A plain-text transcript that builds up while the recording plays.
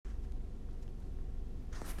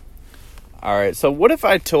All right, so what if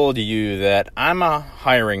I told you that I'm a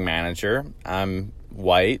hiring manager, I'm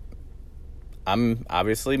white, I'm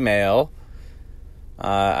obviously male.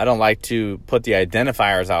 I don't like to put the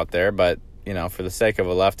identifiers out there, but, for the sake of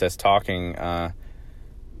a leftist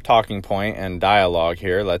talking point and dialogue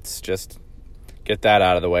here, let's just get that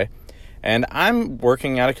out of the way. And I'm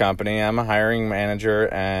working at a company, I'm a hiring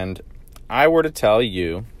manager, and I were to tell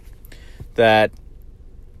you that,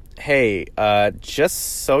 hey,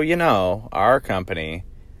 just so you know, our company,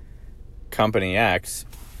 Company X,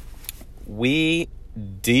 we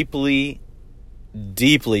deeply,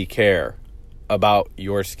 deeply care about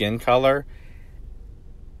your skin color,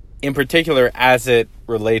 in particular as it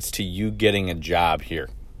relates to you getting a job here.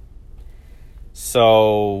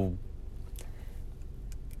 So,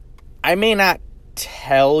 I may not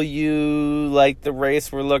tell you the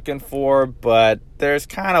race we're looking for, but there's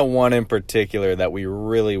kind of one in particular that we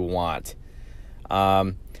really want.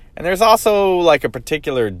 And there's also a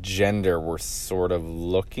particular gender we're sort of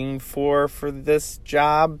looking for this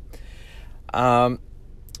job.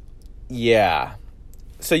 Yeah.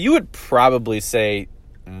 So you would probably say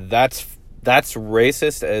that's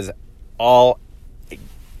racist as all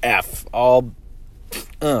F, all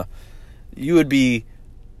you would be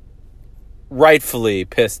rightfully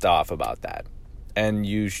pissed off about that. And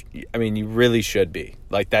you really should be.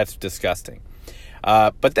 That's disgusting.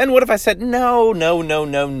 But then what if I said, no,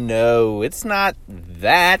 it's not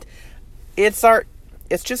that. It's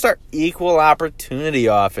just our equal opportunity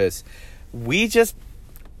office. We just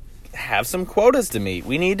have some quotas to meet.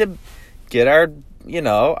 We need to get our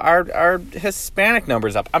Hispanic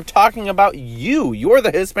numbers up. I'm talking about you. You're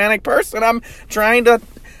the Hispanic person I'm trying to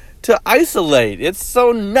isolate. It's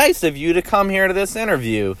so nice of you to come here to this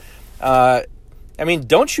interview.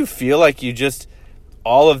 Don't you feel like you just,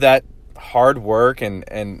 all of that hard work and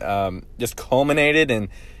just culminated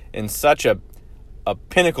in such a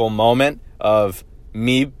pinnacle moment of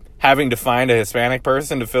me having to find a Hispanic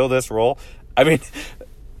person to fill this role?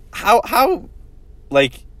 How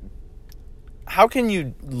can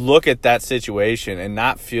you look at that situation and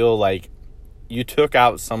not feel like you took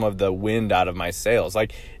out some of the wind out of my sails?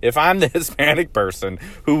 If I'm the Hispanic person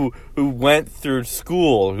who went through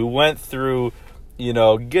school, who went through,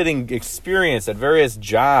 getting experience at various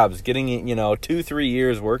jobs, getting, 2-3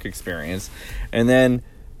 years work experience, and then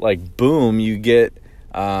boom, you get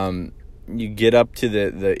up to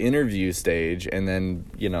the interview stage, and then,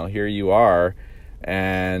 here you are,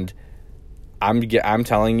 and I'm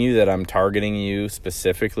telling you that I'm targeting you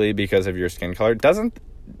specifically because of your skin color. Doesn't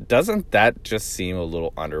that just seem a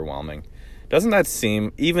little underwhelming? Doesn't that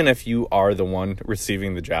seem, even if you are the one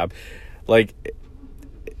receiving the job,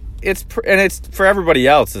 it's for everybody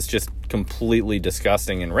else, it's just completely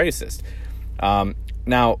disgusting and racist.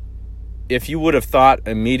 Now, if you would have thought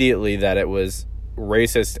immediately that it was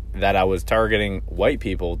racist that I was targeting white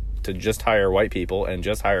people to just hire white people and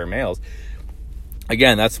just hire males,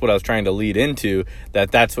 again, that's what I was trying to lead into,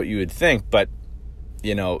 that's what you would think, but,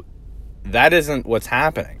 that isn't what's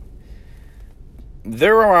happening.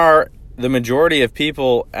 There are the majority of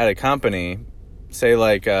people at a company, say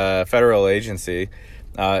a federal agency,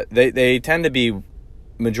 they tend to be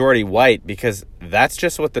majority white because that's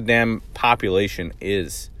just what the damn population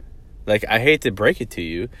is. I hate to break it to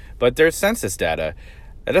you, but there's census data.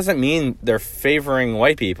 That doesn't mean they're favoring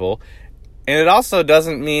white people. And it also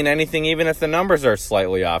doesn't mean anything even if the numbers are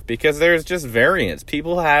slightly off, because there's just variance.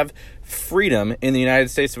 People have freedom in the United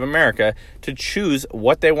States of America to choose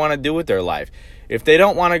what they want to do with their life. If they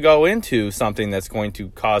don't want to go into something that's going to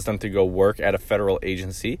cause them to go work at a federal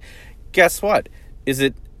agency, guess what? Is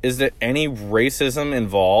there any racism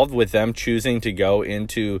involved with them choosing to go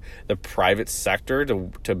into the private sector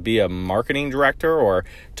to be a marketing director or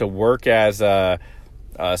to work as a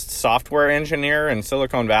software engineer in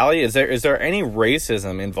Silicon Valley? Is there any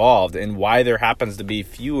racism involved in why there happens to be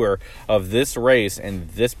fewer of this race in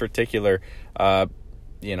this particular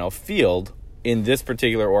field in this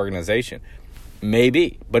particular organization?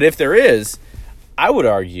 Maybe. But if there is, I would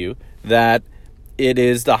argue that it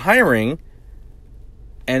is the hiring.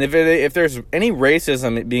 And if there's any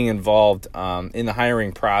racism being involved in the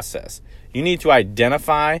hiring process, you need to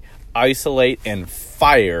identify, isolate, and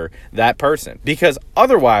fire that person. Because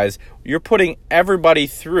otherwise, you're putting everybody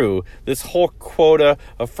through this whole quota,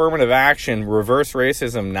 affirmative action, reverse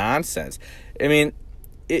racism nonsense.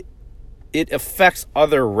 It affects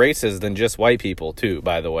other races than just white people, too,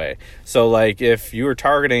 by the way. So, if you were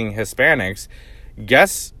targeting Hispanics,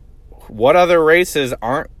 guess what other races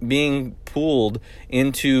aren't being pooled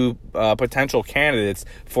into potential candidates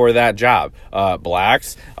for that job?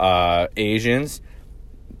 Blacks, Asians,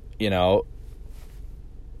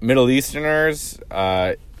 Middle Easterners,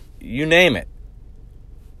 you name it.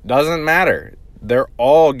 Doesn't matter. They're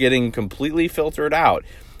all getting completely filtered out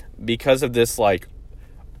because of this, like,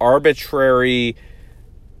 arbitrary,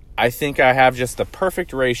 I think I have just the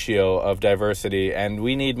perfect ratio of diversity, and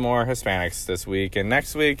we need more Hispanics this week, and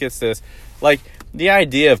next week it's this. Like, the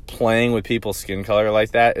idea of playing with people's skin color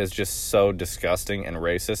like that is just so disgusting and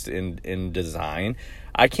racist in design.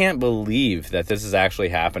 I can't believe that this is actually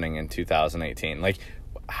happening in 2018. Like,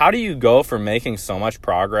 how do you go from making so much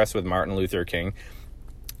progress with Martin Luther King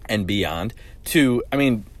and beyond to, I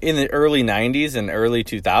mean, in the early 90s and early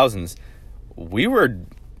 2000s, we were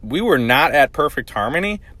not at perfect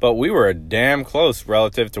harmony, but we were damn close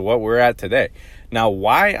relative to what we're at today. Now,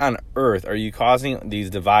 why on earth are you causing these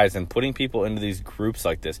divides and putting people into these groups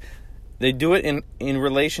like this? They do it in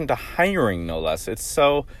relation to hiring, no less. It's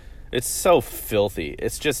so filthy.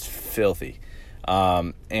 It's just filthy.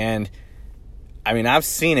 And I mean, I've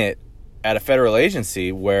seen it at a federal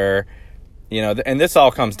agency where, you know, and this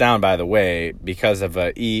all comes down, by the way, because of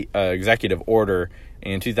a executive order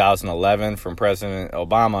in 2011 from President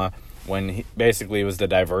Obama, when basically it was the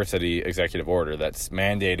diversity executive order that's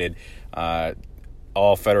mandated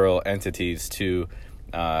all federal entities to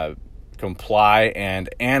comply and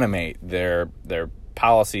animate their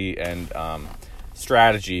policy and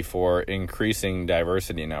strategy for increasing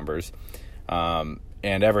diversity numbers. And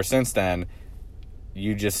ever since then,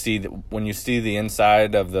 you just see that when you see the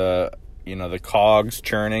inside of the cogs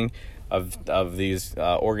churning of these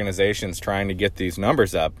organizations trying to get these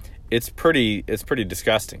numbers up, it's pretty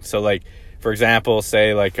disgusting. So, like, for example,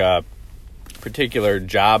 say like a particular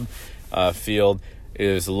job field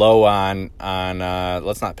is low on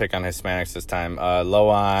let's not pick on Hispanics this time, low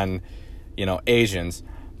on, Asians.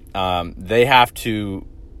 They have to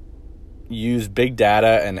use big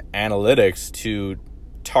data and analytics to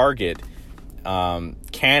target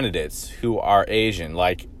candidates who are Asian.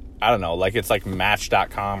 Like, I don't know, like it's like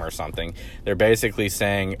Match.com or something. They're basically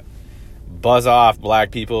saying, buzz off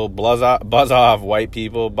black people, buzz off white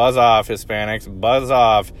people, buzz off Hispanics, buzz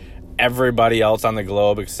off everybody else on the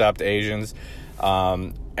globe except Asians.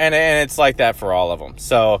 And it's like that for all of them.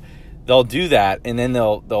 So they'll do that, and then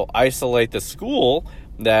they'll isolate the school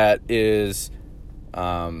that is,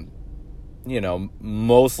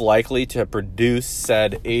 most likely to produce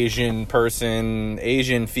said Asian person,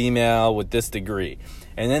 Asian female with this degree.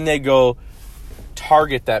 And then they go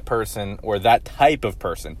target that person or that type of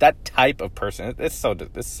person. It's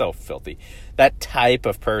so filthy. That type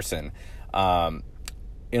of person,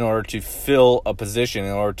 in order to fill a position,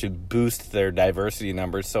 in order to boost their diversity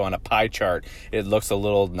numbers, so on a pie chart it looks a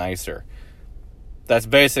little nicer. That's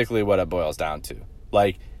basically what it boils down to.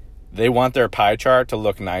 Like, they want their pie chart to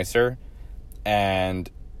look nicer, and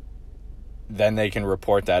then they can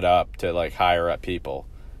report that up to, like, higher up people.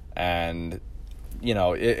 And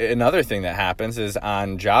another thing that happens is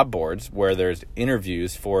on job boards where there's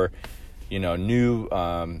interviews for, new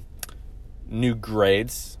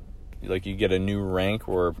grades. Like, you get a new rank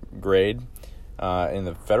or grade in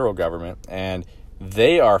the federal government, and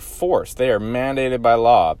they are mandated by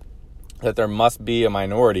law that there must be a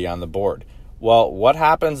minority on the board. Well, what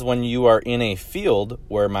happens when you are in a field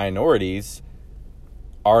where minorities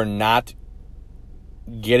are not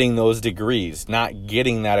getting those degrees, not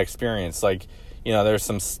getting that experience? Like, there's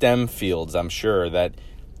some STEM fields, I'm sure, that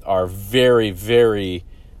are very, very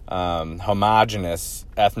homogenous,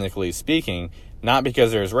 ethnically speaking, not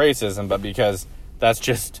because there's racism, but because that's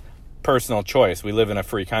just personal choice. We live in a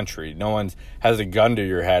free country. No one has a gun to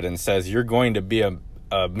your head and says, you're going to be a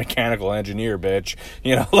mechanical engineer, bitch.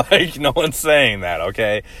 Like, no one's saying that,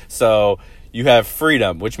 okay? So you have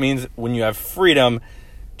freedom, which means when you have freedom,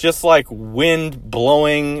 just like wind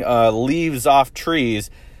blowing leaves off trees,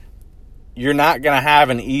 you're not going to have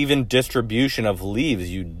an even distribution of leaves,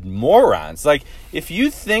 you morons. Like, if you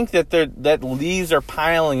think that leaves are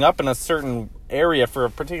piling up in a certain area for a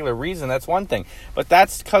particular reason, that's one thing. But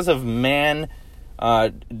that's because of man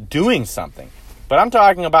doing something. But I'm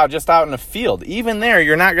talking about just out in the field. Even there,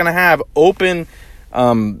 you're not going to have open,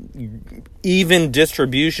 even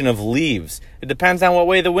distribution of leaves. It depends on what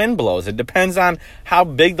way the wind blows. It depends on how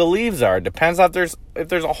big the leaves are. It depends on if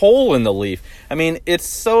there's a hole in the leaf. I mean, it's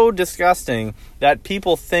so disgusting that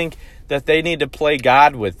people think that they need to play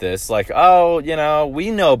God with this. Like,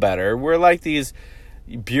 we know better. We're like these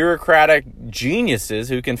bureaucratic geniuses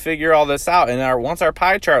who can figure all this out. And once our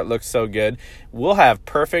pie chart looks so good, we'll have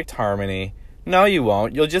perfect harmony. No, you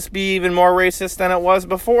won't. You'll just be even more racist than it was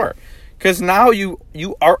before. Because now you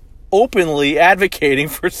are openly advocating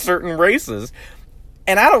for certain races.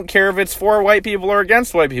 And I don't care if it's for white people or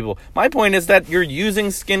against white people. My point is that you're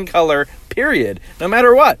using skin color period, no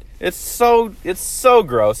matter what. It's so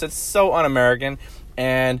gross. It's so un-American,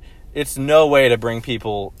 and it's no way to bring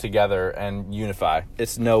people together and unify.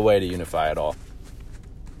 It's no way to unify at all.